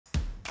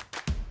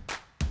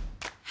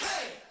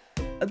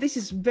This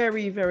is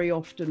very, very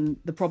often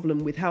the problem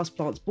with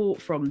houseplants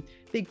bought from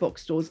big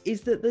box stores,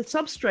 is that the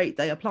substrate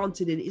they are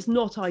planted in is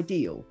not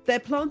ideal. They're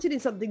planted in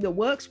something that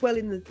works well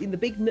in the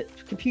big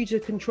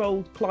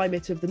computer-controlled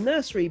climate of the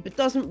nursery, but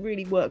doesn't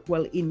really work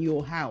well in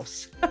your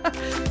house.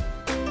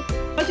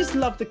 I just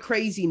love the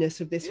craziness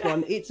of this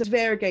one. It's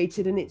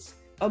variegated and it's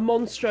a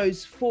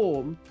monstrose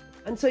form.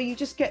 And so you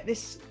just get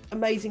this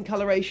amazing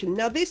coloration.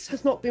 Now, this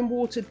has not been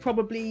watered,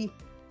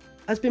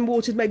 has been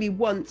watered maybe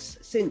once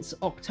since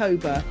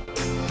October.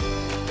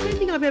 I don't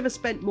think I've ever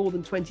spent more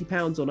than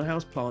 £20 on a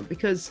houseplant,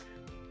 because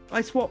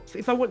I swap,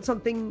 if I want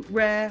something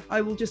rare, I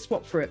will just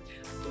swap for it.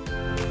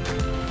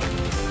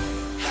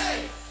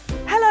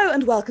 Hello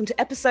and welcome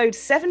to episode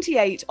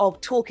 78 of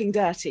Talking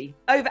Dirty.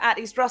 Over at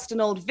East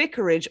Ruston Old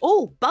Vicarage,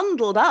 all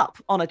bundled up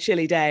on a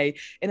chilly day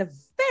in a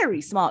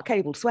very smart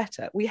cabled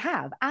sweater, we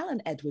have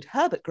Alan Edward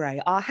Herbert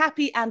Gray, our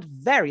happy and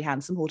very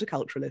handsome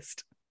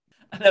horticulturalist.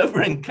 And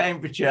over in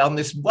Cambridgeshire on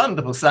this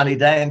wonderful sunny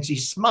day, and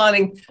she's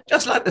smiling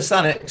just like the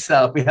sun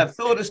itself, we have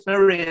Thordis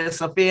Maria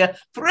Sophia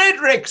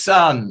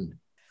Fredriksson.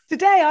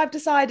 Today I've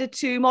decided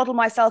to model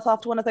myself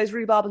after one of those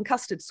rhubarb and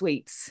custard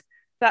sweets.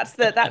 That's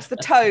the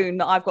tone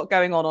that I've got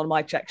going on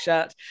my check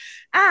shirt.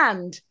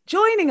 And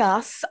joining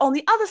us on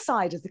the other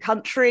side of the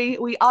country,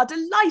 we are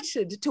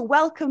delighted to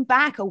welcome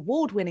back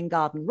award-winning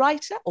garden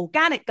writer,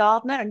 organic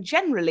gardener, and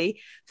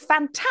generally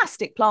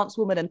fantastic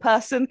plantswoman and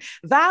person,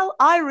 Val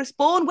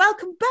Bourne.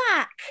 Welcome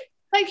back.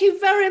 Thank you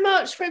very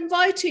much for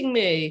inviting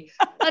me.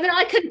 And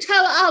I can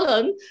tell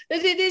Alan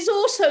that it is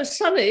also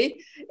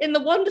sunny in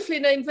the wonderfully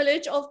named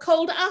village of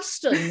Cold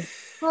Aston,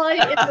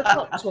 high in the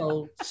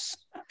Cotswolds.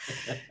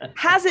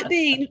 Has it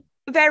been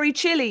very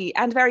chilly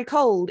and very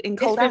cold in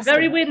Cold Aston? It's been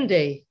very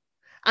windy.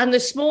 And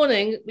this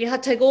morning we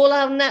had to take all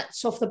our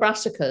nets off the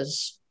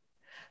brassicas,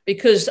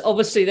 because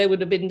obviously they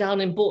would have been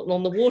down in Bourton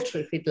on the water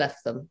if we'd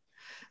left them.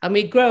 And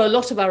we grow a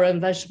lot of our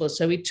own vegetables.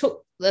 So we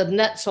took the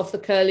nets off the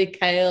curly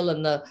kale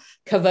and the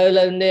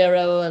Cavolo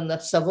Nero and the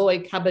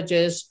Savoy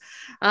cabbages.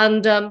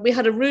 And we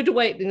had a rude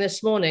awakening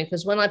this morning,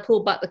 because when I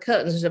pulled back the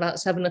curtains at about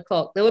 7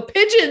 o'clock, there were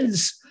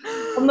pigeons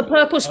on the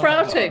purple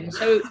sprouting.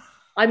 So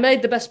I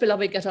made the best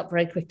beloved get up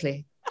very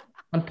quickly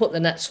and put the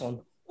nets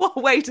on. What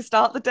a way to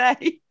start the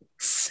day.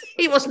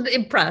 He wasn't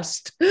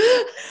impressed.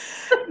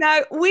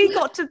 Now, we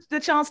got the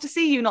chance to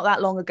see you not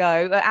that long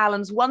ago at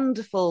Alan's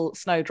wonderful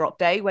Snowdrop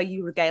Day, where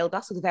you regaled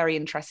us with a very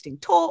interesting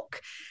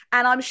talk.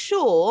 And I'm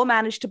sure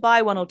managed to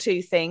buy one or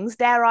two things.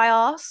 Dare I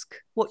ask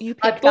what you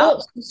picked up? I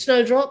bought some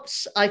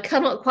snowdrops. I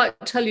cannot quite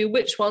tell you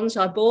which ones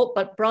I bought,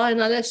 but Brian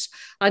Ellis,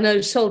 I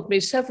know, sold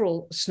me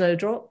several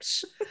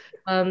snowdrops.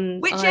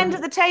 Which end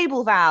of the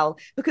table, Val?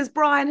 Because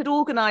Brian had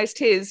organised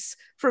his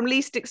from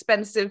least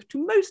expensive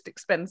to most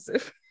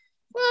expensive.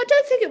 Well, I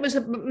don't think it was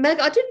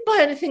I didn't buy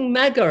anything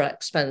mega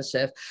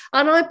expensive.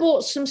 And I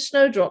bought some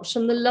snowdrops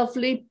from the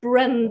lovely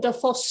Brenda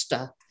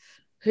Foster,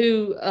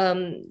 who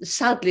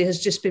sadly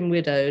has just been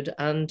widowed,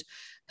 and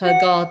her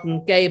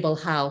garden, Gable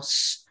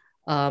House,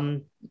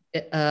 I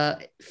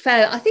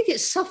think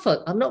it's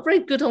Suffolk. I'm not very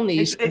good on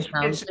these. It's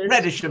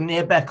Redisham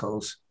near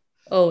Beccles.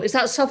 Oh, is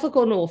that Suffolk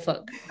or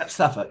Norfolk? That's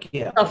Suffolk,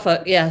 yeah.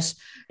 Suffolk, yes.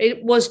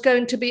 It was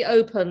going to be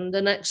open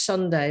the next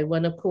Sunday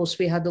when, of course,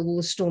 we had all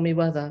the stormy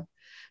weather.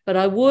 But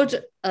I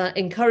would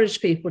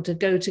encourage people to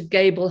go to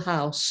Gable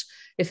House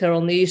if they're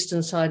on the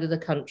eastern side of the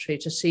country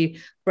to see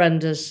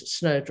Brenda's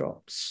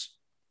snowdrops.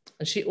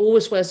 And she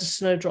always wears a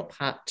snowdrop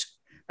hat.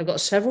 I've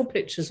got several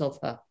pictures of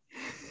her.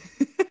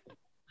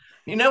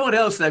 You know what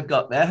else they've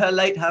got there? Her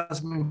late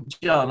husband,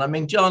 John. I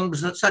mean, John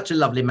was such a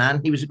lovely man.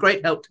 He was a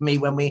great help to me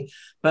when we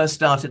first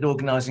started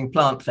organising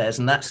plant fairs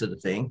and that sort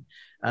of thing.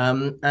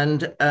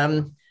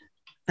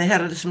 They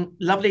had some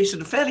lovely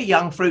sort of fairly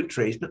young fruit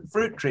trees, but the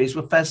fruit trees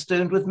were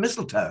festooned with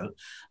mistletoe,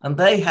 and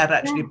they had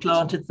actually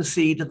planted the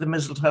seed of the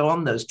mistletoe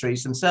on those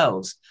trees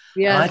themselves.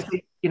 Yeah. And I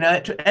think, you know,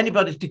 to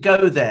anybody to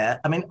go there,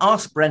 I mean,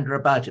 ask Brenda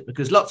about it,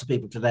 because lots of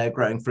people today are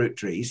growing fruit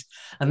trees,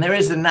 and there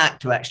is a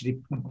knack to actually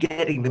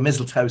getting the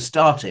mistletoe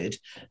started.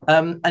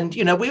 And,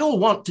 you know, we all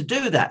want to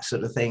do that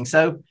sort of thing.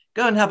 So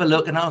go and have a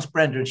look and ask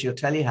Brenda, and she'll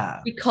tell you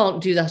how. You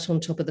can't do that on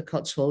top of the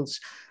Cotswolds.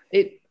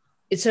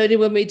 It's only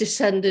when we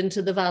descend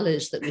into the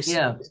valleys that we see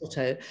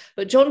mistletoe.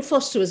 But John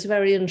Foster was a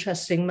very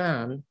interesting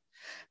man,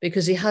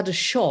 because he had a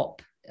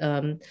shop,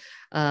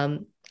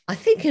 I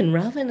think in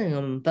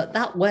Raveningham, but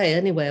that way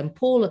anyway. And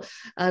Paul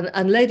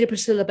and Lady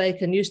Priscilla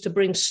Bacon used to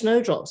bring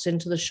snowdrops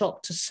into the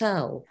shop to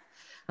sell.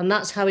 And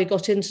that's how he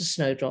got into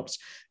snowdrops.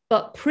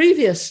 But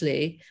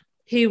previously,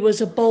 he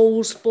was a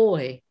Bowles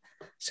boy.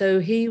 So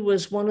he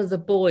was one of the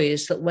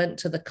boys that went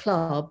to the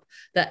club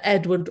that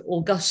Edward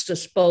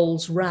Augustus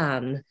Bowles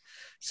ran.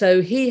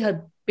 So he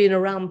had been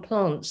around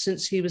plants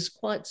since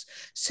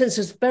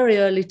a very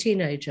early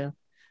teenager.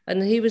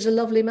 And he was a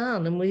lovely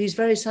man, and he's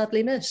very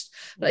sadly missed.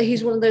 But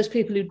he's one of those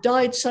people who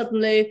died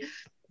suddenly,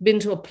 been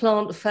to a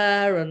plant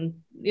fair,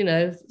 and, you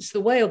know, it's the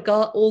way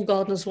all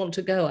gardeners want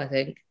to go, I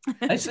think.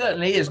 It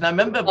certainly is. And I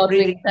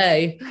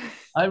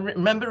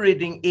remember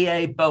reading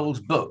E.A. Bowles'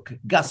 book,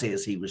 Gussie,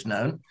 as he was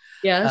known.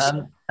 Yes.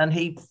 And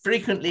he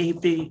frequently,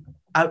 he'd be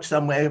out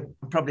somewhere,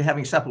 probably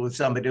having supper with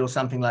somebody or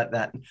something like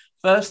that.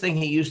 First thing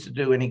he used to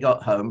do when he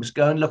got home was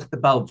go and look at the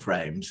bulb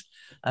frames.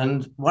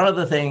 And one of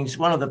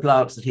the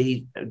plants that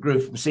he grew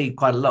from seed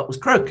quite a lot was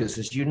crocus,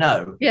 as you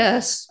know.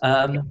 Yes.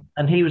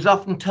 And he was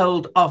often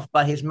told off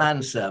by his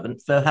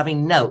manservant for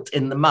having knelt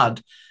in the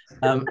mud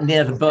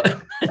near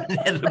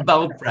the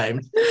bulb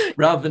frames,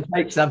 rather than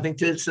take something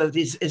so that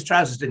his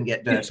trousers didn't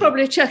get dirty. He's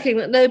probably checking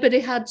that nobody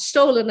had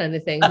stolen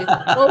anything.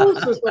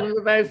 Bowles was one of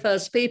the very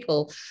first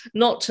people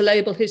not to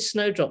label his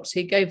snowdrops.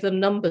 He gave them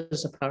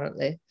numbers,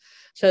 apparently,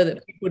 so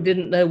that people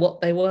didn't know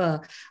what they were.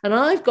 And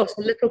I've got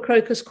a little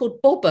crocus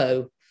called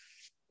Bobbo,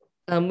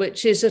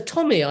 which is a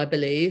Tommy, I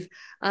believe.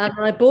 And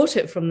I bought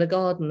it from the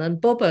garden, and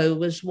Bobbo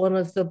was one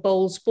of the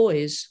Bowles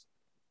boys.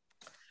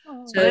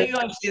 So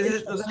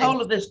the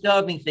whole of this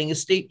gardening thing is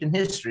steeped in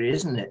history,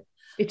 isn't it?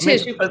 It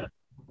is.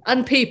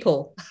 And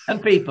people.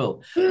 And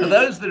people. For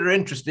those that are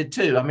interested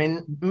too, I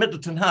mean,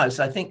 Middleton House,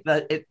 I think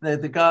that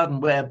the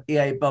garden where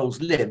E.A. Bowles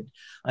lived,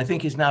 I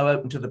think is now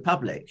open to the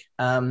public.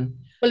 Well,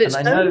 it's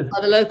owned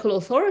by the local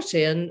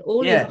authority, and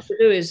all you have to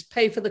do is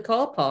pay for the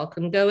car park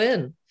and go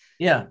in.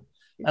 Yeah.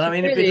 And I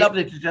mean, it'd be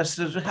lovely to just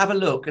sort of have a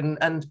look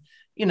and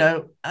you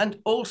know, and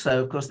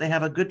also, of course, they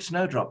have a good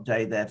snowdrop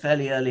day there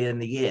fairly early in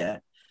the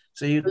year.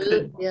 So you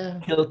could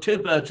kill 2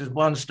 birds with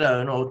 1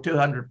 stone, or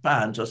 200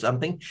 pounds or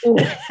something. You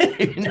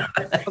know?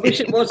 I wish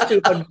it was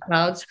 200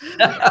 pounds.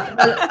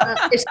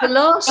 It's the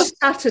last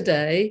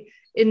Saturday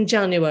in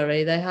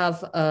January. They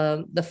have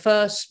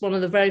one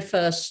of the very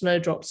first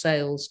snowdrop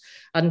sales,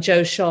 and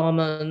Joe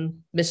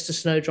Sharman, Mr.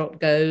 Snowdrop,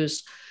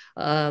 goes.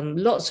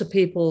 Lots of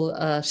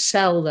people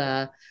sell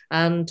there,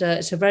 and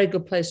it's a very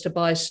good place to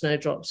buy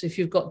snowdrops if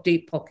you've got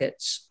deep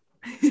pockets.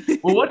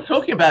 Well, we're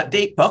talking about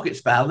deep pockets,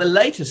 Val. The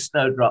latest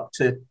snowdrop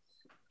to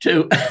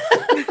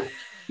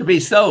be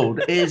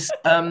sold is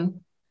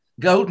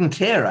golden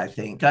tear, I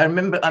think. I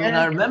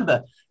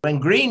remember when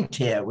green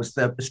tear was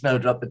the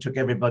snowdrop that took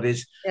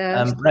everybody's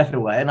breath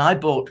away, and I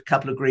bought a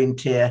couple of green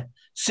tear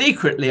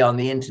secretly on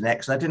the internet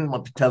because I didn't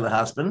want to tell the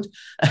husband.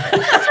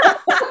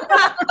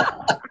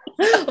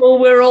 Oh,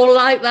 we're all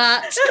like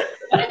that.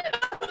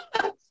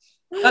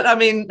 But I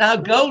mean, now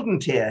golden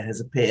tear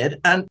has appeared,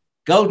 and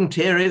golden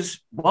tear is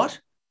what?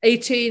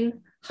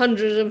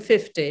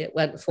 1,850 it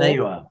went for. There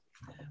you are.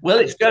 Well,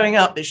 it's going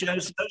up. It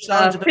shows no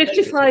signs of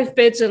 55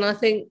 bids, and I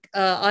think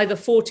either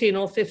 14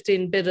 or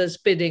 15 bidders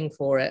bidding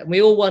for it. And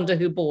we all wonder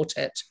who bought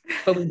it,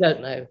 but we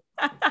don't know.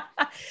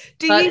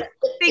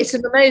 It's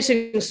an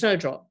amazing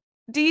snowdrop.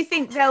 Do you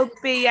think they'll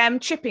be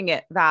chipping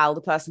it, Val,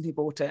 the person who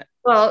bought it?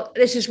 Well,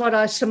 this is what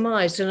I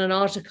surmised in an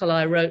article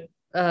I wrote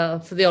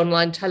for the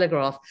Online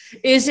Telegraph.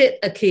 Is it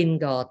a keen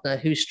gardener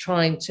who's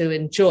trying to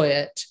enjoy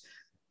it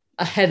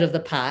ahead of the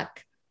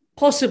pack?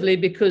 Possibly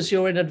because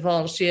you're in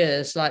advanced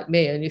years like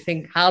me and you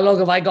think, how long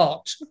have I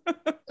got?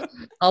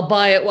 I'll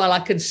buy it while I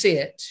can see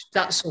it,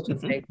 that sort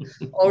of thing.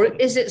 Or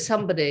is it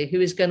somebody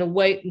who is going to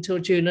wait until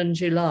June and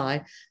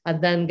July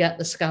and then get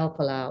the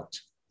scalpel out?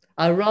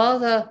 I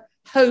rather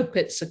hope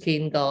it's a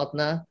keen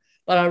gardener,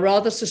 but I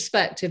rather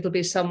suspect it'll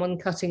be someone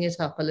cutting it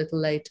up a little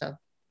later.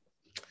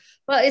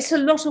 But it's a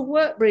lot of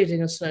work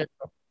breeding a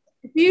snowdrop.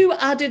 If you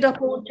added up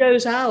all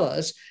Joe's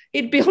hours,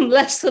 he'd be on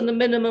less than the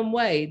minimum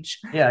wage.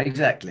 Yeah,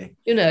 exactly.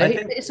 You know,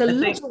 it's a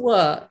lot of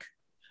work.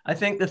 I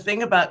think the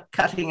thing about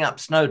cutting up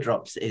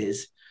snowdrops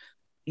is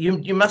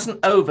you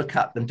mustn't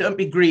overcut them. Don't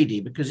be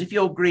greedy, because if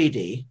you're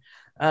greedy,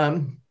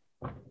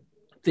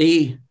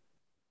 the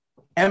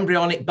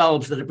embryonic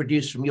bulbs that are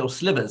produced from your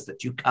slivers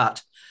that you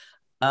cut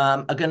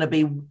are going to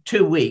be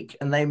too weak,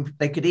 and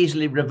they could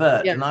easily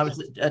revert. Yeah. And I was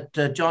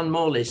at John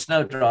Morley's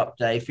Snowdrop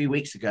Day a few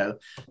weeks ago,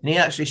 and he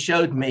actually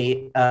showed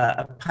me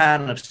a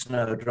pan of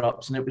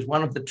snowdrops, and it was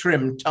one of the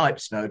Trym type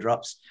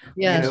snowdrops,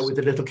 you know, with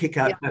the little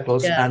kick-out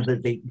petals and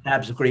the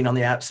dabs of green on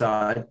the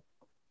outside.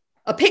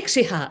 A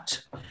pixie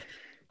hat.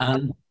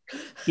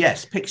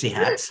 Yes, pixie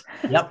hats.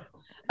 Yep.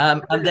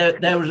 And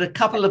there was a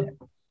couple of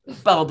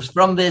bulbs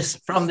from this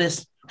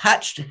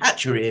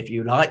hatchery, if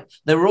you like.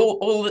 They were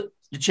all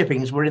the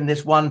chippings were in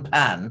this one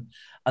pan,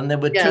 and there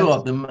were 2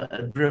 of them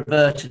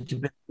reverted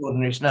to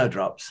ordinary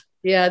snowdrops.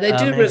 Yeah, they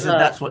do revert. So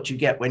that's what you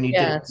get when you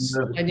do.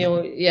 And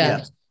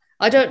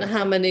I don't know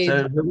how many.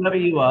 So whoever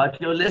you are,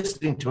 if you're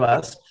listening to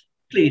us,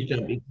 please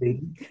don't be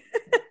greedy.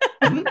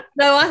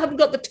 No, I haven't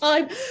got the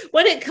time.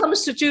 When it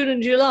comes to June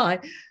and July,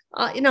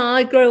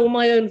 I grow all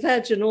my own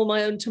veg and all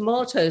my own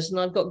tomatoes, and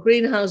I've got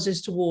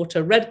greenhouses to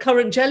water, red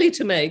currant jelly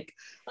to make.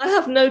 I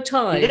have no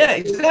time. Yeah,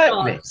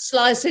 exactly.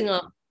 Slicing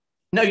up.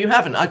 No, you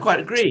haven't. I quite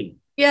agree.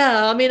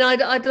 Yeah, I mean,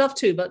 I'd love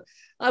to, but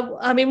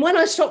I mean, when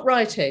I stop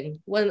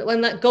writing,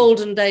 when that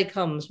golden day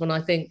comes, when I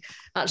think,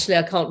 actually,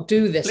 I can't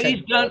do this.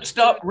 Please don't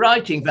stop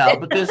writing, Val,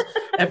 because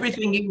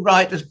everything you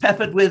write is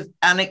peppered with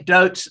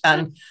anecdotes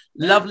and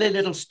lovely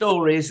little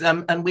stories,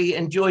 and we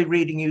enjoy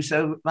reading you.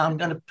 So I'm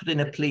going to put in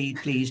a plea,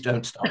 please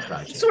don't stop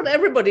writing. That's what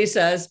everybody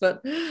says,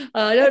 but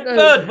I don't know.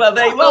 Good. Well,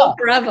 there you are.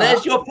 Forever.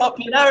 There's your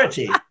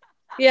popularity.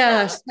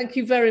 Yes, thank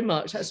you very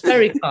much. That's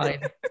very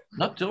kind.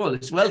 Not at all.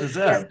 It's well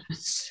deserved.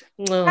 Yes.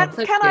 Oh,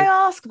 can I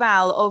ask,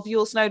 Val, of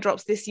your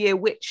snowdrops this year,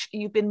 which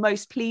you've been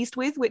most pleased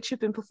with, which have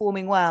been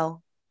performing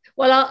well?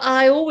 Well,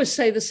 I always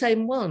say the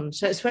same one,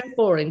 so it's very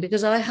boring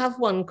because I have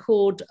one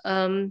called,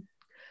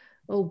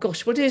 oh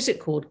gosh, what is it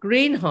called?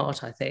 Green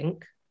Heart, I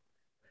think.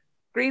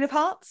 Green of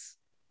Hearts?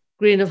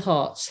 Green of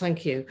Hearts,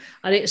 thank you.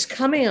 And it's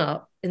coming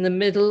up in the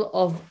middle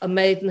of a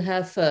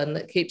maidenhair fern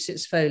that keeps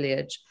its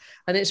foliage.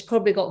 And it's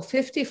probably got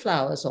 50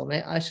 flowers on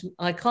it.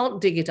 I can't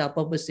dig it up,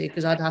 obviously,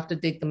 because I'd have to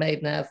dig the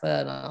maidenhair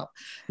fern up.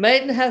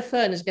 Maidenhair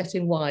fern is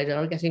getting wider.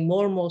 I'm getting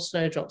more and more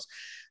snowdrops.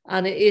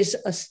 And it is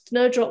a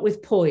snowdrop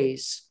with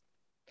poise.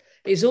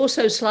 It's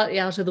also slightly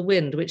out of the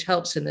wind, which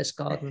helps in this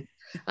garden.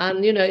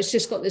 And, you know, it's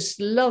just got this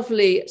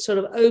lovely sort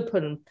of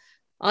open,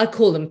 I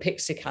call them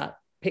pixie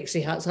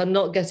hats. I'm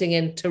not getting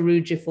into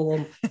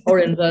rugiform or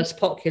inverse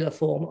popular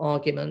form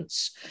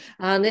arguments.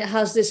 And it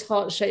has this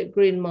heart-shaped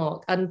green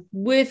mark. And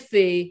with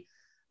the,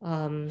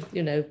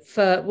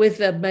 with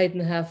the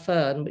maidenhair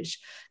fern, which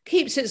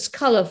keeps its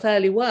colour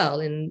fairly well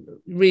in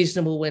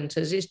reasonable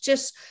winters, it's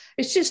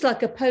just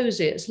like a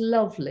posy. It's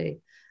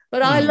lovely.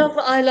 But I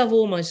love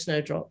all my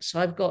snowdrops.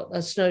 I've got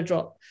a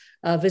snowdrop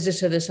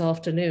visitor this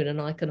afternoon,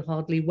 and I can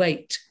hardly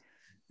wait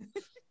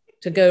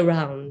to go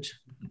round.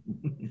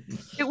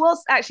 It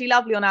was actually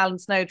lovely on Alan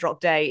Snowdrop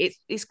Day.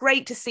 It's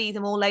great to see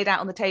them all laid out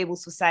on the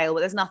tables for sale,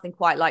 but there's nothing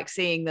quite like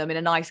seeing them in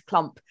a nice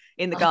clump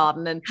in the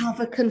garden. And have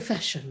a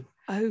confession.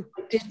 Oh,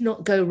 I did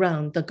not go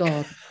round the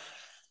garden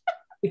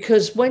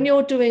because when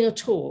you're doing a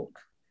talk,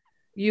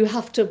 you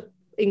have to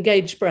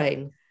engage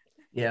brain.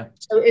 Yeah.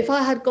 So if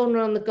I had gone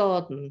around the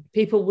garden,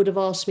 people would have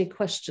asked me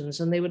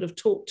questions and they would have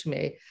talked to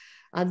me,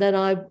 and then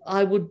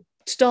I would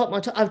start my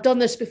talk. I've done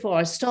this before.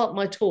 I start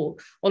my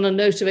talk on a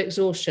note of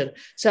exhaustion.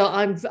 So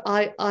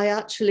I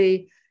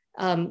actually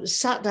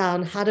sat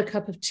down, had a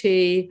cup of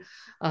tea,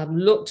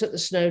 looked at the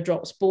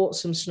snowdrops, bought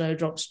some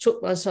snowdrops,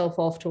 took myself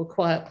off to a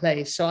quiet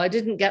place. So I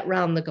didn't get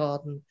round the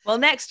garden. Well,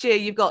 next year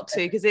you've got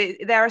to, because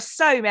there are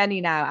so many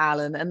now,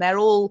 Alan, and they're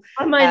all...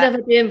 I may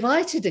never be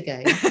invited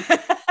again.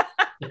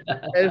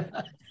 So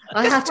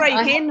I have to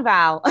break in,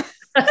 Val.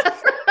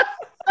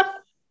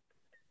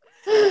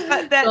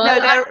 But they're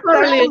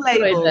all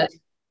labelled.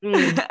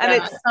 And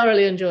I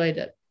thoroughly enjoyed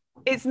it.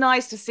 It's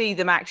nice to see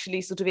them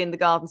actually sort of in the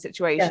garden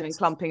situation and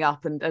clumping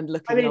up and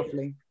looking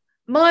lovely.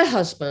 My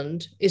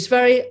husband is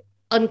very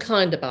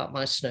unkind about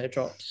my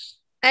snowdrops.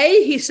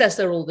 A, he says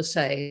they're all the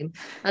same.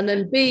 And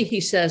then B,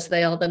 he says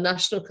they are the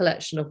national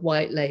collection of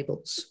white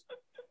labels.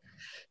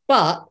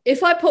 But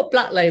if I put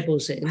black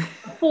labels in,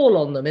 I fall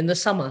on them in the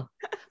summer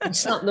and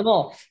snap them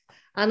off.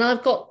 And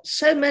I've got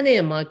so many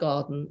in my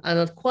garden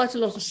and quite a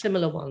lot of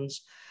similar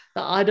ones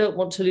that I don't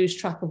want to lose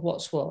track of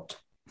what's what.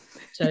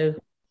 So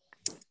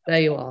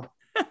there you are.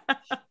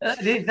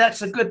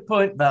 That's a good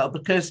point, Val,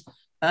 because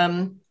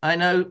I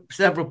know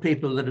several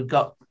people that have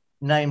got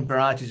named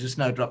varieties of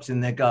snowdrops in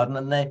their garden,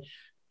 and they,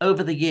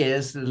 over the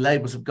years, the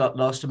labels have got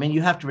lost. I mean,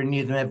 you have to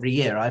renew them every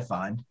year, I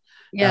find.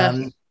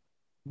 Yeah.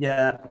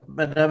 Yeah,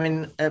 but I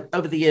mean,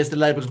 over the years, the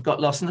labels have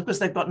got lost, and of course,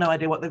 they've got no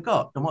idea what they've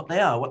got and what they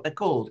are, what they're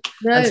called.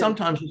 No. And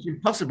sometimes it's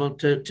impossible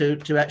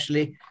to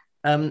actually,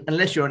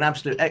 unless you're an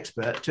absolute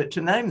expert,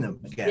 to name them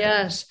again.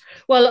 Yes.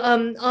 Well,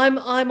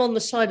 I'm on the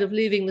side of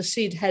leaving the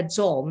seed heads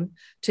on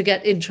to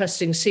get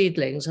interesting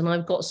seedlings, and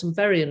I've got some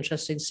very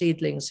interesting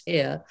seedlings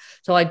here.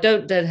 So I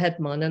don't deadhead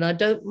mine, and I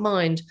don't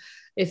mind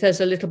if there's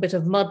a little bit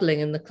of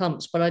muddling in the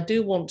clumps, but I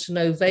do want to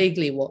know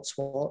vaguely what's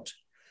what.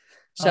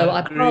 So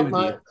I plant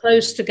mine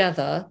close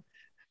together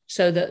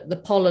so that the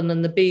pollen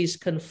and the bees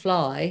can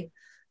fly.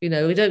 You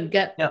know, we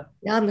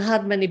haven't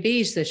had many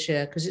bees this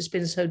year because it's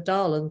been so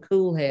dull and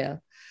cool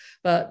here.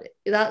 But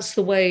that's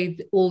the way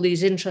all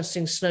these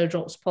interesting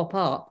snowdrops pop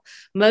up.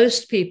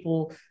 Most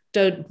people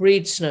don't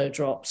breed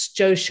snowdrops.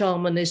 Joe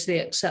Sharman is the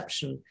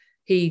exception.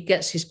 He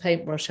gets his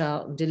paintbrush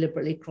out and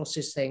deliberately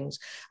crosses things.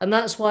 And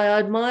that's why I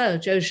admire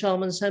Joe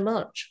Sharman so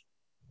much.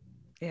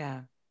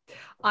 Yeah.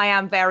 I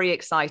am very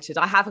excited.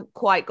 I haven't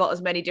quite got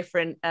as many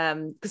different,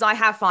 because I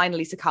have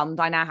finally succumbed.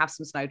 I now have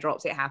some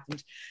snowdrops. It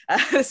happened.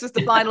 This was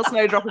the final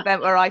snowdrop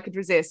event where I could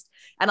resist.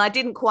 And I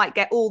didn't quite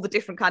get all the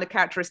different kind of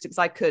characteristics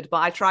I could,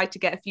 but I tried to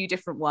get a few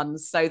different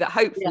ones so that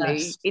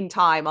hopefully in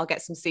time I'll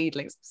get some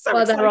seedlings. So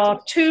well, there are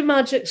two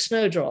magic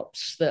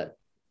snowdrops that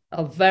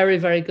are very,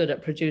 very good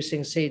at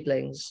producing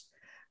seedlings.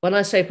 When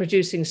I say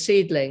producing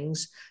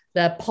seedlings,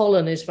 their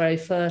pollen is very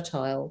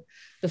fertile.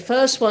 The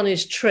first one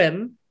is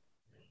Trym,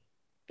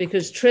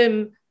 because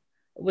Trym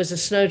was a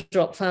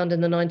snowdrop found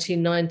in the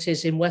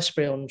 1990s in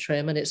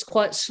Westbury-on-Trym, and it's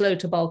quite slow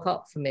to bulk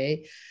up for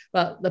me.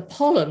 But the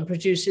pollen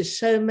produces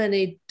so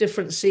many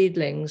different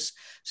seedlings.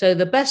 So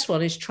the best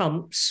one is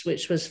Trumps,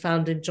 which was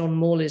found in John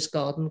Morley's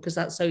garden, because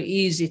that's so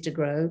easy to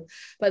grow.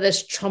 But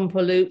there's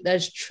Trumpaloot,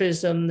 there's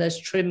Trism,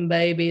 there's Trym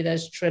Baby,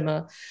 there's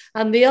Trimmer.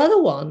 And the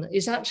other one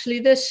is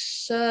actually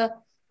this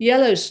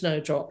yellow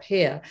snowdrop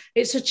here.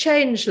 It's a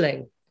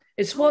changeling.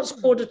 It's what's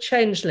called a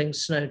changeling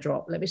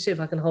snowdrop. Let me see if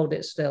I can hold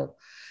it still.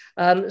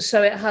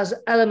 So it has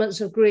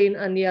elements of green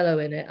and yellow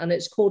in it, and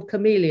it's called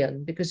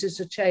Chameleon because it's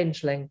a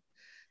changeling.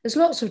 There's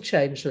lots of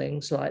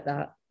changelings like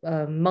that.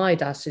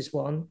 Midas is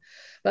one.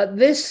 But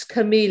this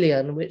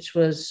Chameleon, which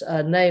was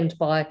named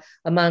by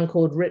a man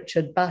called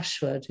Richard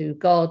Bashford, who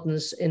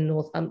gardens in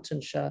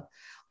Northamptonshire,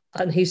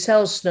 and he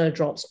sells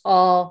snowdrops,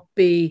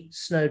 RB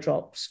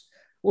snowdrops,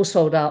 all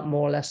sold out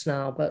more or less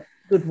now, but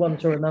good one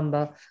to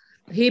remember.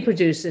 He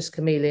produced this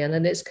Chameleon,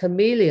 and it's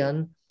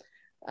Chameleon,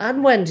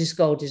 and Wendy's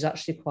Gold is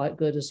actually quite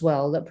good as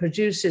well, that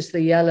produces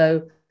the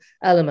yellow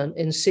element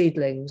in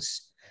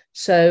seedlings.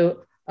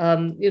 So,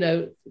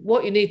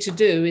 what you need to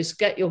do is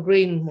get your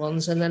green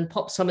ones and then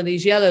pop some of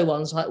these yellow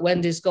ones like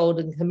Wendy's Gold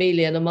and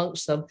Chameleon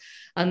amongst them,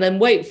 and then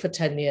wait for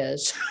 10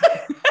 years.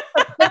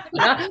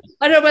 I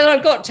don't know whether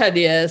I've got 10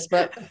 years,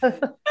 but...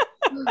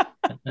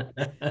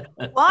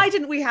 Why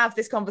didn't we have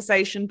this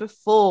conversation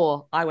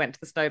before I went to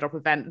the Snowdrop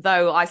event?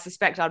 Though I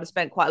suspect I would have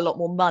spent quite a lot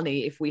more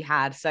money if we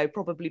had, so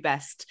probably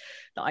best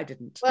that I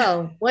didn't.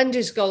 Well,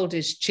 Wendy's Gold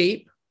is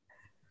cheap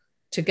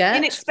to get.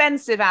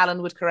 Inexpensive,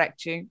 Alan would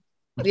correct you.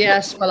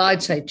 Yes, well,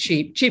 I'd say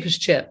cheap as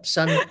chips.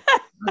 And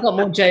I've got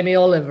more Jamie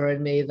Oliver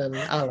in me than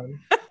Alan.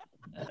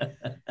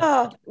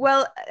 Oh,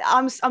 well,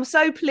 I'm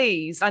so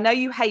pleased. I know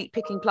you hate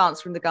picking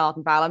plants from the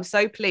garden, Val. I'm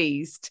so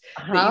pleased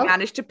that you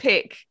managed to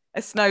pick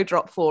a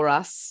snowdrop for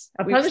us.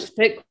 I've managed to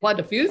pick quite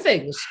a few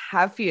things.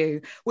 Have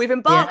you? We've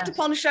embarked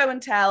upon show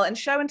and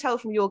tell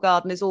from your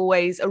garden is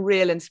always a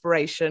real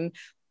inspiration.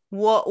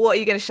 What are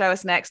you going to show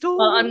us next? Ooh.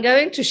 Well, I'm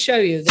going to show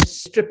you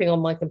this stripping on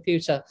my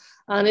computer,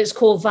 and it's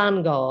called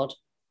Vanguard.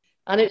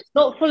 And it's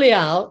not fully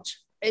out.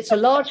 It's a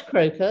large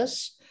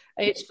crocus.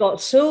 It's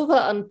got silver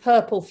and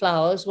purple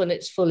flowers when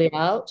it's fully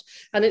out.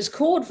 And it's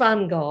called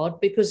Vanguard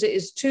because it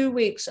is 2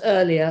 weeks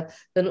earlier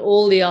than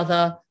all the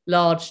other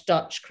large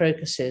Dutch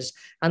crocuses.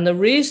 And the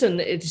reason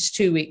it is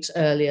 2 weeks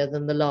earlier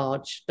than the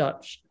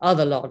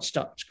other large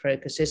Dutch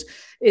crocuses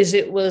is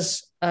it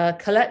was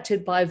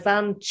collected by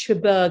Van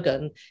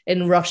Chebergen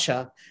in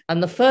Russia.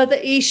 And the further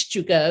east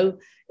you go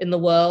in the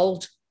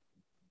world,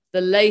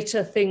 the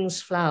later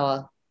things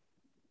flower.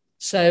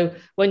 So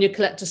when you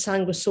collect a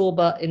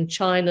sanguisorba in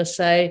China,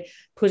 say,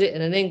 put it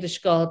in an English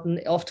garden,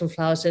 it often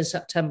flowers in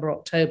September,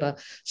 October.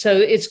 So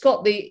it's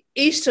got the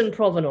Eastern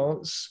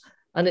provenance,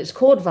 and it's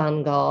called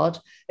Vanguard.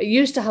 It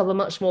used to have a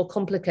much more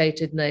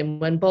complicated name.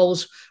 When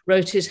Bowles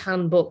wrote his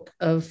handbook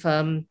of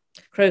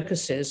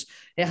crocuses,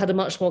 it had a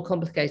much more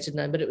complicated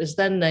name, but it was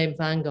then named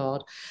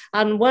Vanguard.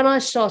 And when I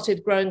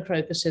started growing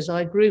crocuses,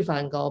 I grew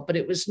Vanguard, but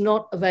it was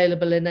not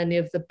available in any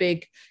of the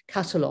big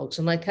catalogues,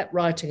 and I kept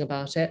writing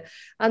about it.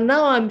 And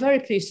now I'm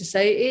very pleased to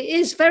say it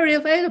is very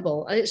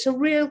available, and it's a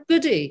real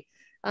goodie.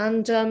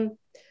 And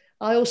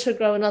I also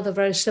grow another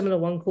very similar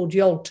one called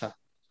Yalta.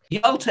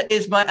 Yalta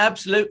is my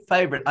absolute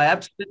favourite. I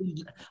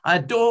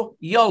adore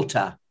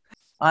Yalta.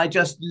 I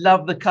just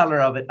love the colour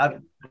of it. I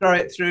grow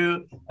it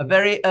through a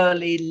very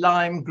early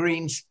lime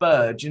green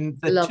spurge, and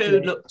the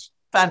two looked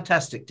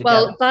fantastic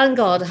together. Well,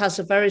 Vanguard has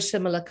a very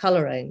similar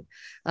colouring,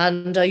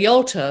 and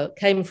Yalta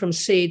came from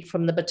seed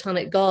from the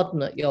Botanic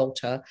Garden at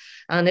Yalta,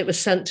 and it was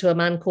sent to a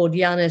man called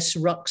Jānis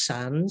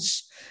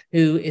Ruksans,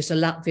 who is a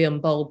Latvian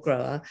bulb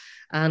grower,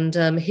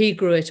 and he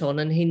grew it on,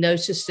 and he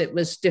noticed it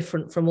was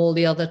different from all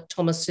the other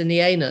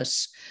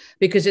tommasinianus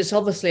because it's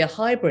obviously a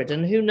hybrid,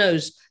 and who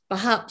knows,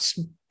 perhaps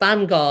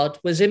Vanguard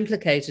was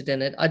implicated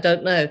in it. I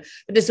don't know,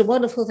 but it's a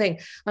wonderful thing.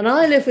 And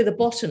I live with a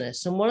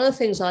botanist, and one of the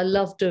things I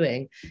love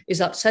doing is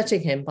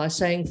upsetting him by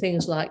saying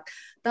things like,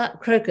 that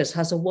crocus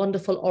has a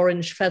wonderful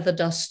orange feather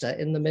duster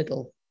in the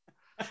middle.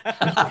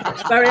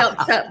 It's very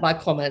upset by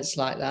comments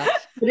like that.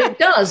 But it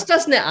does,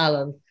 doesn't it,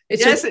 Alan?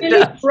 It's a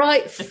really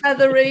bright,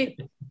 feathery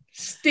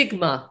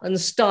stigma and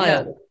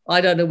style. Yeah.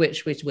 I don't know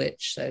which.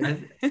 So.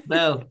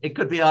 Well, it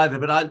could be either,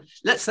 but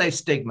let's say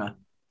stigma.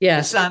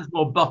 Yes. It sounds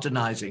more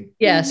botanizing.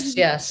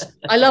 Yes.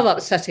 I love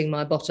upsetting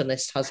my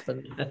botanist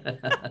husband.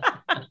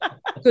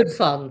 Good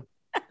fun.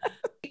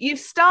 You've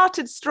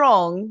started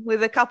strong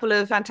with a couple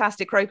of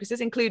fantastic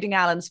crocuses, including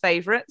Alan's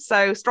favourite.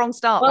 So strong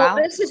start, Well,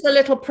 Val. This is the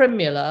little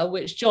Primula,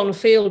 which John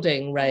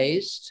Fielding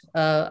raised.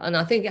 And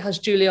I think it has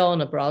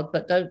Juliana Brud,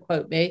 but don't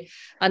quote me.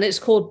 And it's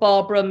called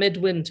Barbara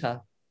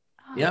Midwinter.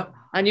 Yep.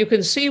 And you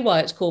can see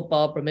why it's called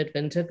Barbara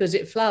Midwinter, because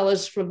it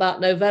flowers from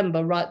about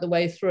November right the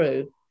way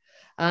through.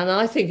 And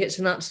I think it's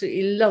an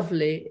absolutely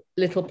lovely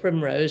little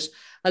primrose,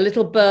 a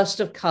little burst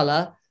of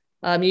colour.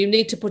 You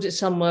need to put it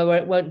somewhere where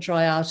it won't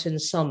dry out in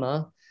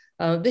summer.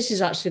 This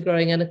is actually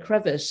growing in a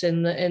crevice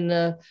in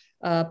the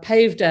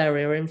paved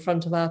area in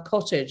front of our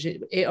cottage.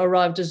 It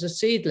arrived as a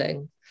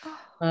seedling.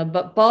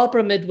 But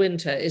Barbara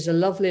Midwinter is a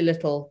lovely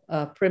little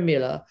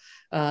primula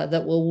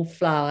that will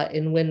flower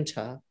in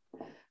winter.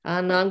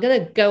 And I'm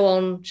going to go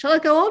on. Shall I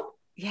go on?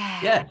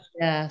 Yeah.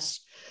 Yes.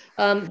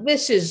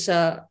 This is...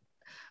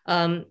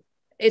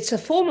 it's a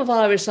form of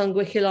Iris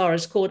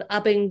unguicularis called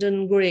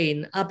Abington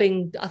Green. I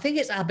think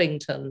it's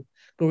Abington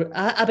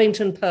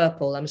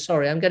Purple. I'm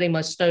sorry, I'm getting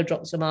my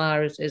snowdrops and my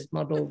irises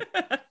muddled.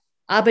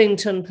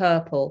 Abington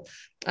Purple.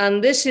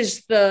 And this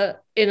is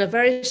in a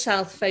very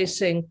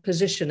south-facing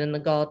position in the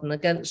garden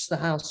against the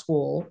house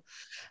wall,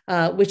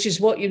 which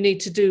is what you need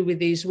to do with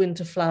these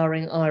winter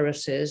flowering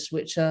irises,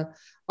 which are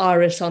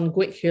Iris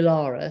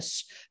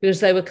unguicularis, because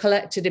they were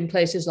collected in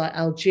places like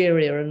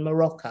Algeria and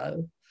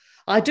Morocco.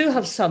 I do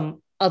have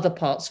some other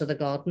parts of the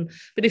garden,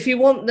 but if you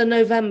want the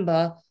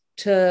November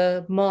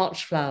to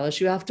March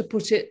flowers, you have to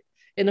put it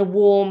in a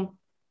warm,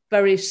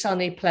 very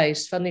sunny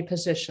place, sunny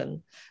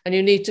position, and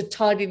you need to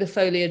tidy the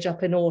foliage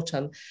up in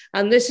autumn.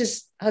 And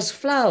this has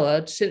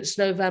flowered since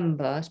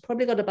November. It's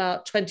probably got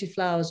about 20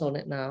 flowers on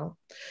it now.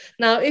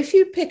 Now, if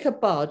you pick a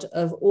bud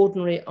of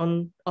ordinary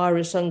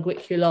Iris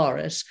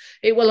unguicularis,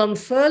 it will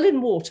unfurl in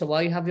water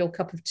while you have your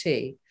cup of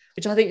tea,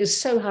 which I think is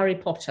so Harry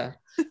Potter.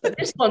 But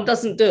this one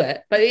doesn't do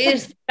it, but it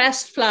is the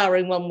best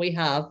flowering one we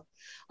have.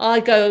 I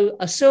go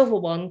a silver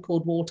one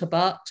called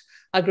Waterbutt.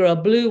 I grow a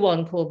blue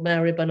one called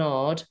Mary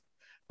Barnard.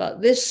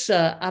 But this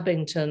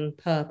Abington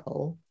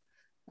Purple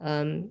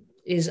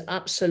is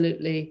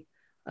absolutely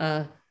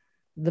the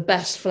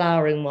best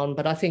flowering one,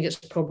 but I think it's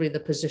probably the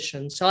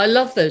position. So I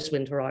love those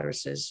winter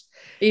irises,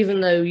 even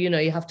though,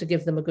 you have to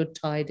give them a good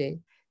tidy.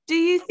 Do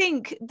you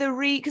think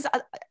because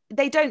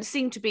they don't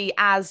seem to be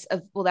as,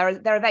 well,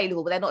 they're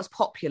available, but they're not as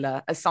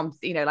popular as some,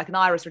 like an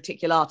Iris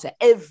reticulata.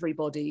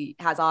 Everybody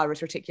has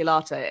Iris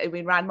reticulata. I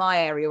mean, around my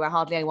area where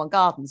hardly anyone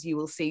gardens, you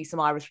will see some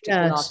Iris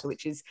reticulata, yes,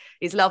 which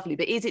is lovely.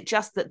 But is it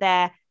just that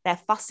they're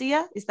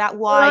fussier? Is that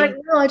why?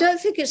 No, I don't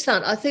think it's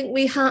that. I think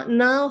we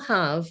now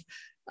have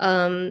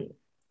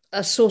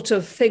a sort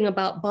of thing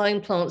about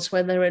buying plants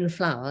when they're in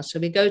flower. So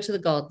we go to the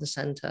garden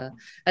centre,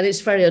 and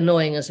it's very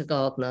annoying as a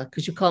gardener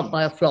because you can't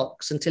buy a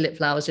phlox until it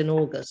flowers in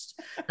August.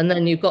 And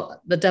then you've got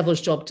the devil's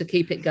job to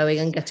keep it going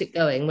and get it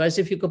going. Whereas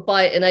if you could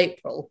buy it in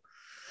April.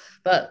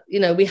 But,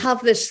 we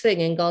have this thing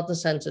in garden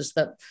centres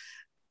that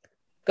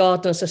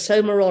gardeners are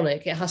so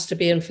moronic, it has to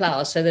be in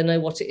flower so they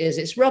know what it is.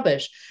 It's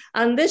rubbish.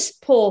 And this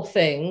poor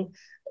thing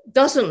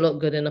doesn't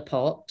look good in a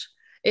pot.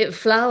 It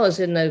flowers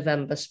in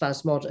November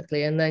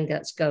spasmodically and then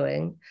gets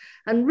going.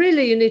 And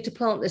really, you need to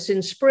plant this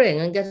in spring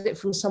and get it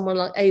from someone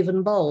like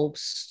Avon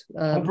Bulbs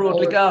or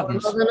Broadley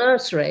Gardens, or the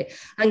nursery,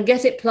 and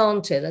get it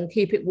planted and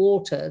keep it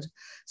watered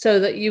so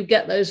that you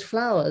get those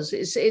flowers.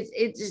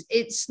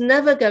 It's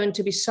never going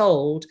to be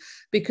sold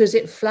because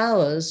it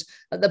flowers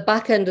at the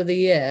back end of the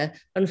year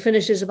and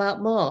finishes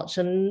about March.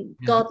 And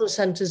garden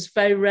centres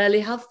very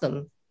rarely have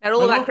them. They're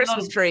all like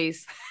Christmas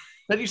trees.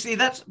 But you see,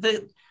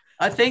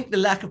 I think the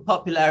lack of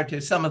popularity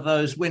of some of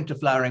those winter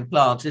flowering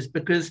plants is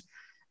because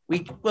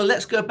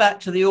let's go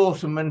back to the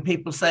autumn when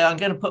people say, I'm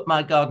going to put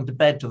my garden to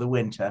bed for the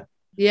winter.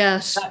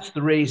 Yes. That's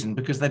the reason,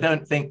 because they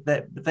don't think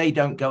that they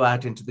don't go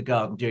out into the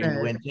garden during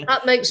the winter.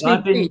 That makes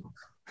me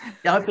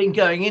I've been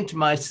going into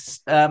my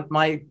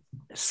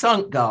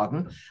sunk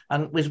garden,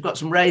 and we've got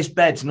some raised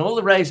beds, and all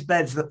the raised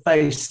beds that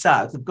face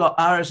south have got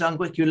Iris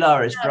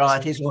unguicularis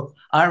varieties or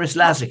Iris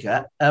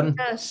lassica.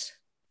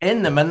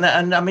 In them, and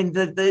I mean,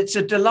 it's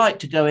a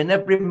delight to go in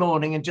every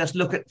morning and just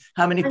look at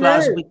how many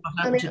flowers we've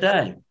got out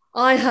today.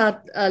 I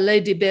had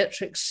Lady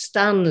Beatrix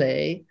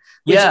Stanley,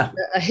 which is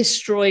a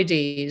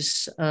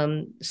Hysteroides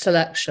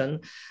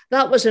selection.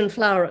 That was in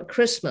flower at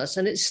Christmas,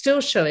 and it's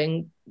still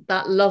showing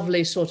that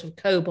lovely sort of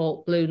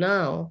cobalt blue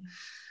now.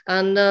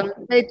 And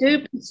they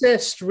do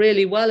persist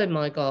really well in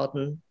my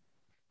garden.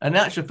 In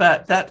actual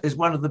fact, that is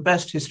one of the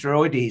best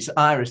Hysteroides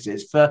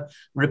irises for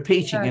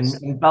repeating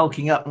and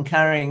bulking up and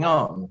carrying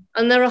on.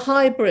 And there are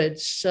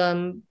hybrids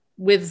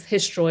with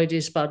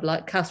Hysteroides bud,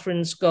 like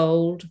Catherine's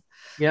Gold.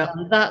 Yeah,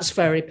 that's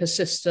very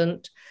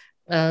persistent.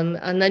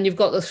 And then you've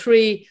got the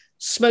three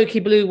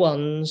smoky blue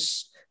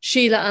ones,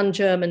 Sheila Ann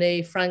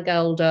Germany, Frank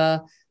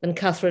Elder, and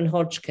Catherine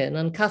Hodgkin.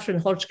 And Catherine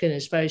Hodgkin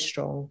is very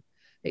strong.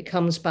 It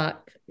comes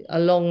back a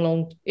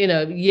long,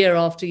 year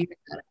after year.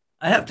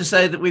 I have to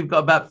say that we've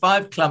got about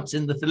 5 clumps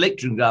in the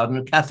Thalictrum garden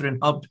of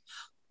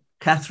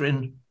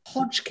Catherine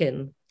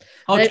Hodgkin.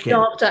 Named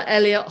after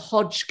Elliot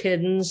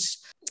Hodgkin's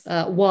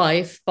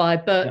wife by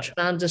Bertram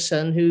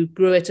Anderson, who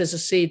grew it as a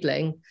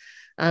seedling.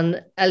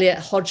 And Elliot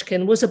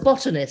Hodgkin was a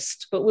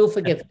botanist, but we'll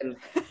forgive him.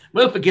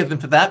 We'll forgive them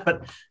for that.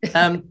 But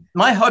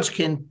my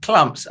Hodgkin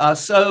clumps are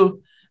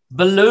so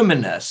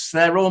voluminous,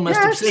 they're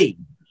almost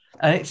obscene.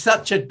 And it's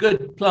such a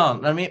good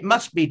plant. I mean, it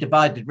must be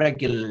divided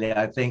regularly,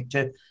 I think,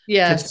 to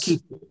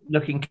keep it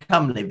looking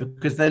comely,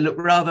 because they look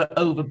rather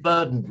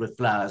overburdened with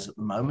flowers at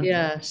the moment.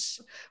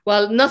 Yes.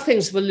 Well,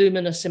 nothing's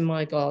voluminous in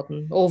my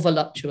garden, or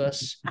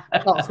voluptuous,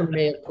 apart from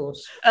me, of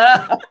course.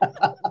 And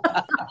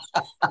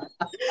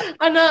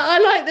I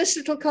like this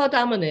little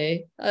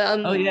cardamine.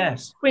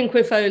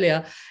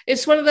 Quinquifolia.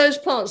 It's one of those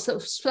plants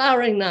that's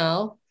flowering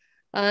now,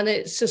 and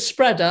it's a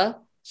spreader.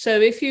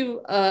 So if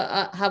you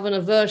have an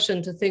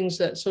aversion to things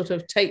that sort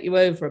of take you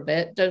over a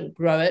bit, don't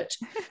grow it.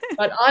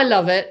 But I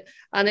love it.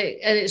 And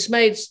it's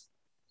made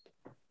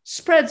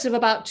spreads of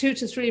about 2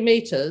 to 3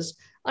 meters.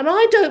 And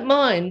I don't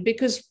mind,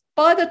 because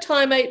by the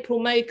time April,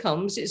 May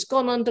comes, it's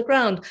gone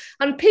underground.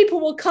 And people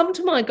will come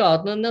to my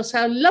garden and they'll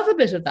say, I love a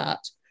bit of that.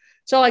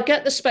 So I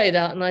get the spade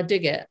out and I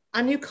dig it.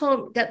 And you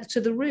can't get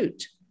to the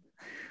root.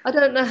 I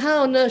don't know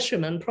how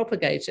nurserymen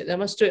propagate it. They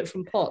must do it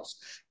from pots.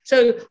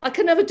 So I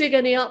can never dig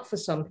any up for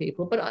some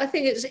people, but I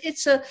think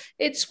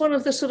it's one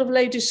of the sort of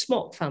lady's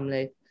smock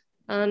family.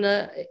 And,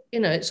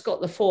 it's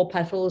got the 4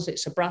 petals.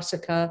 It's a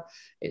brassica.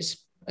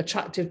 It's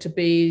attractive to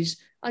bees.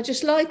 I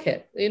just like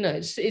it.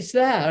 It's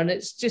there, and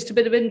it's just a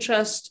bit of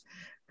interest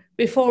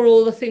before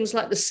all the things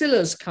like the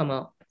scillas come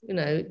up,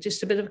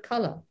 just a bit of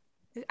colour.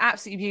 It's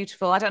absolutely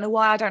beautiful. I don't know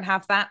why I don't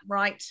have that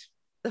right.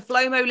 The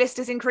Flomo list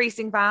is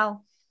increasing,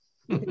 Val.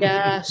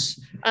 Yes.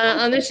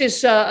 And this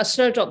is a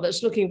snowdrop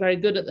that's looking very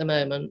good at the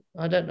moment.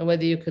 I don't know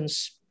whether you can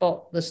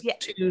spot the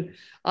 2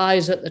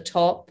 eyes at the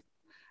top.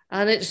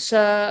 And it's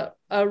a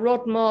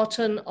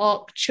Rodmarten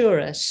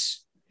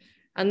Arcturus.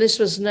 And this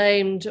was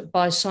named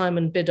by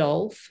Simon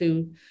Biddulph,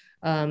 who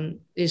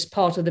is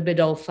part of the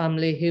Biddulph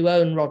family who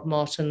own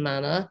Rodmarten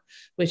Manor,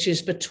 which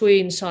is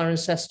between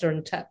Cirencester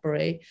and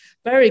Tetbury.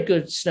 Very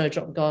good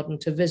snowdrop garden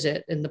to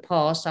visit in the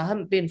past. I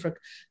haven't been for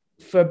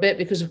a bit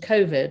because of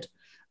COVID.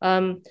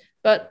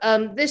 But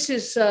this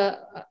is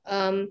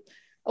a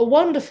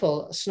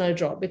wonderful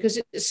snowdrop because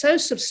it's so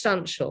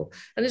substantial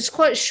and it's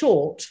quite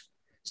short.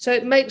 So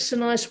it makes a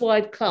nice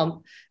wide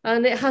clump,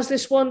 and it has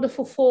this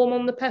wonderful form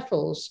on the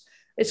petals.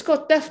 It's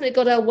definitely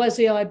got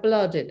Helwesii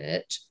blood in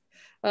it.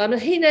 And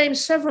he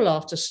names several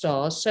after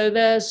stars. So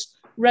there's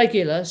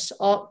Regulus,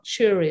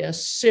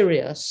 Arcturus,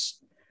 Sirius.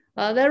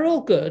 They're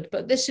all good,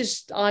 but this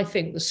is, I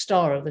think, the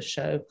star of the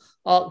show,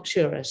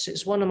 Arcturus.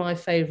 It's one of my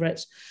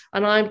favourites.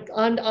 And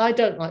I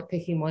don't like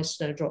picking my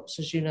snowdrops,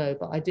 as you know,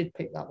 but I did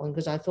pick that one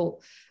because I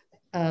thought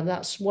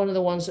that's one of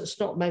the ones that's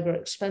not mega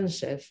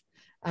expensive.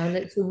 And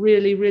it's a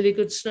really, really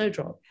good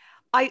snowdrop.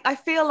 I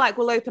feel like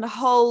we'll open a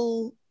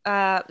whole,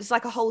 it's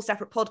like a whole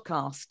separate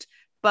podcast.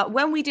 But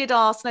when we did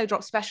our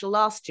snowdrop special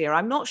last year,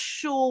 I'm not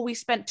sure we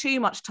spent too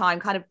much time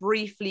kind of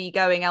briefly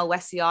going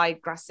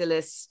Helwesii,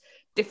 Gracilis,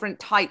 different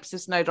types of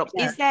snowdrops.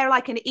 Yeah. Is there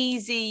like an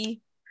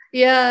easy...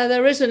 Yeah,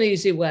 there is an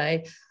easy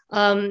way.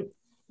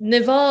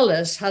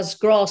 Nivalis has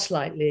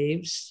grass-like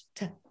leaves,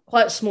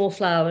 quite small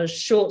flowers,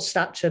 short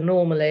stature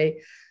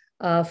normally,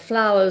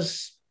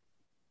 flowers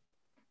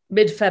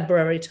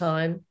mid-February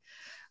time.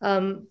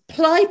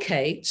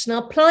 Plicates,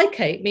 now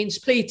plicate means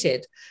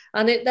pleated,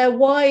 and they're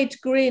wide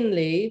green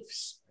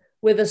leaves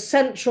with a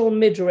central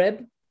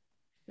midrib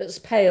that's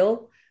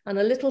pale and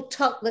a little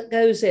tuck that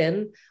goes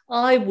in.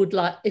 I would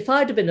like, if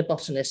I'd have been a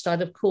botanist, I'd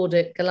have called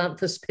it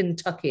Galanthus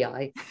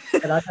pintuckii,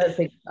 but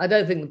I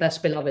don't think the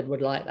Best Beloved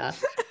would like that.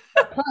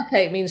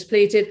 Plicate means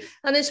pleated,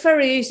 and it's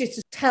very easy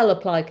to tell a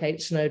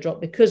plicate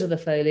snowdrop because of the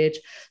foliage.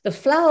 The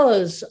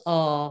flowers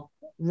are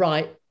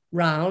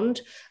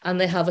round, and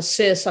they have a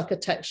seersucker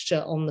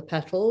texture on the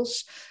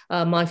petals.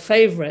 My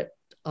favourite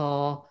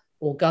are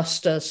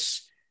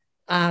Augustus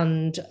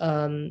and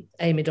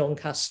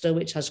Amydoncaster,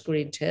 which has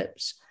green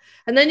tips.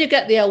 And then you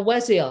get the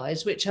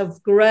Helwesii, which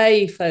have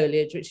grey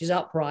foliage, which is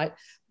upright,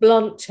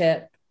 blunt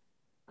tip.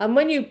 And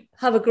when you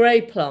have a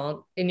grey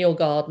plant in your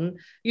garden,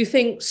 you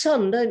think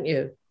sun, don't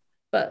you?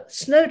 But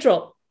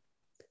snowdrop,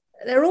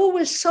 they're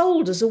always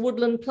sold as a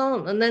woodland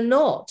plant, and they're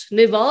not.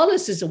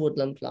 Nivalis is a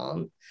woodland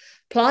plant.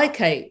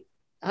 Plicate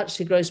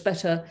actually grows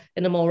better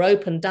in a more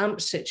open, damp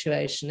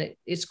situation.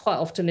 It's quite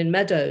often in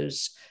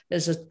meadows.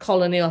 There's a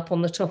colony up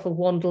on the top of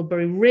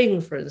Wandlebury Ring,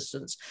 for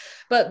instance.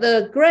 But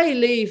the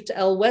grey-leaved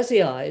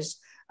Helwesii,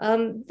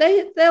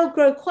 they'll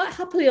grow quite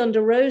happily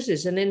under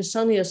roses and in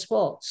sunnier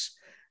spots.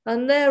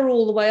 And they're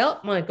all the way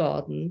up my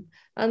garden.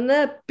 And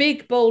they're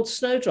big, bold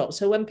snowdrops.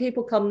 So when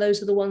people come,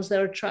 those are the ones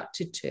they're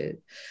attracted to.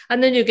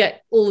 And then you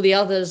get all the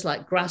others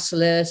like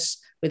Gracilis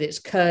with its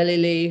curly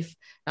leaf.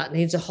 That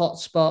needs a hot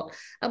spot.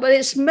 But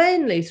it's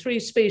mainly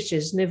 3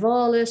 species,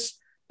 Nivalis,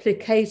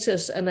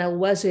 Plicatus and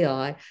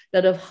Helwesii,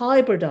 that have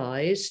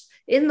hybridized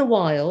in the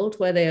wild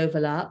where they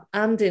overlap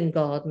and in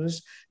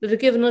gardens that have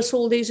given us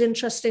all these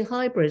interesting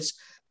hybrids.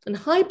 And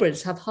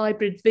hybrids have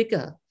hybrid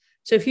vigor.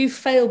 So if you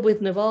failed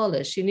with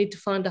Nivalis, you need to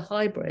find a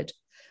hybrid.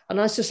 And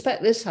I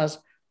suspect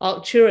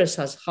Arcturus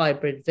has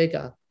hybrid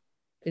vigor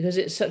because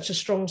it's such a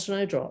strong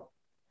snowdrop.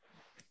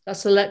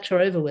 That's the lecture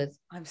over with.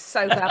 I'm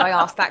so glad I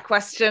asked that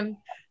question.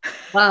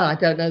 Well, I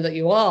don't know that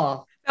you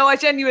are. No, I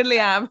genuinely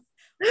am.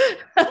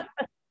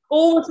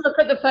 Always look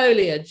at the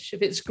foliage.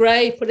 If it's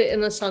grey, put it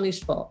in a sunny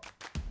spot.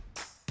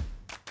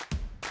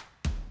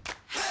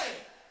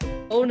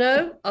 Oh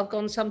no, I've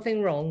gone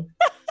something wrong.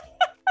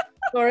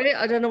 Sorry,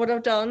 I don't know what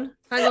I've done.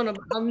 Hang on,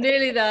 I'm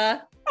nearly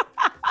there.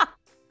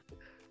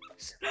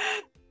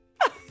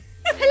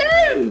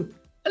 Hello!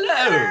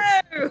 Hello!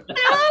 Hello,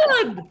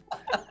 Alan!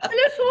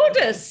 Hello,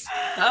 Fortis!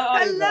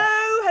 Hello!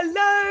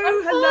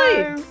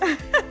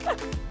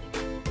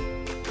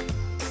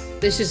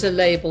 This is a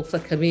label for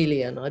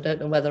Chameleon. I don't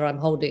know whether I'm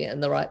holding it in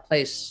the right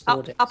place.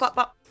 Up.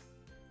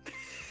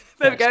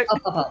 There we go.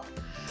 Up.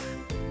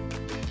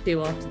 See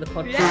you after the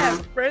podcast.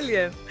 Yeah,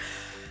 brilliant.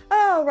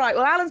 Oh, right.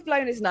 Well, Alan's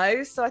blown his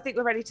nose, so I think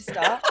we're ready to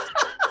start.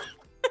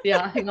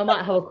 Yeah, I think I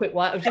might have a quick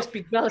while. I've just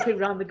been galloping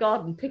around the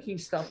garden picking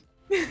stuff.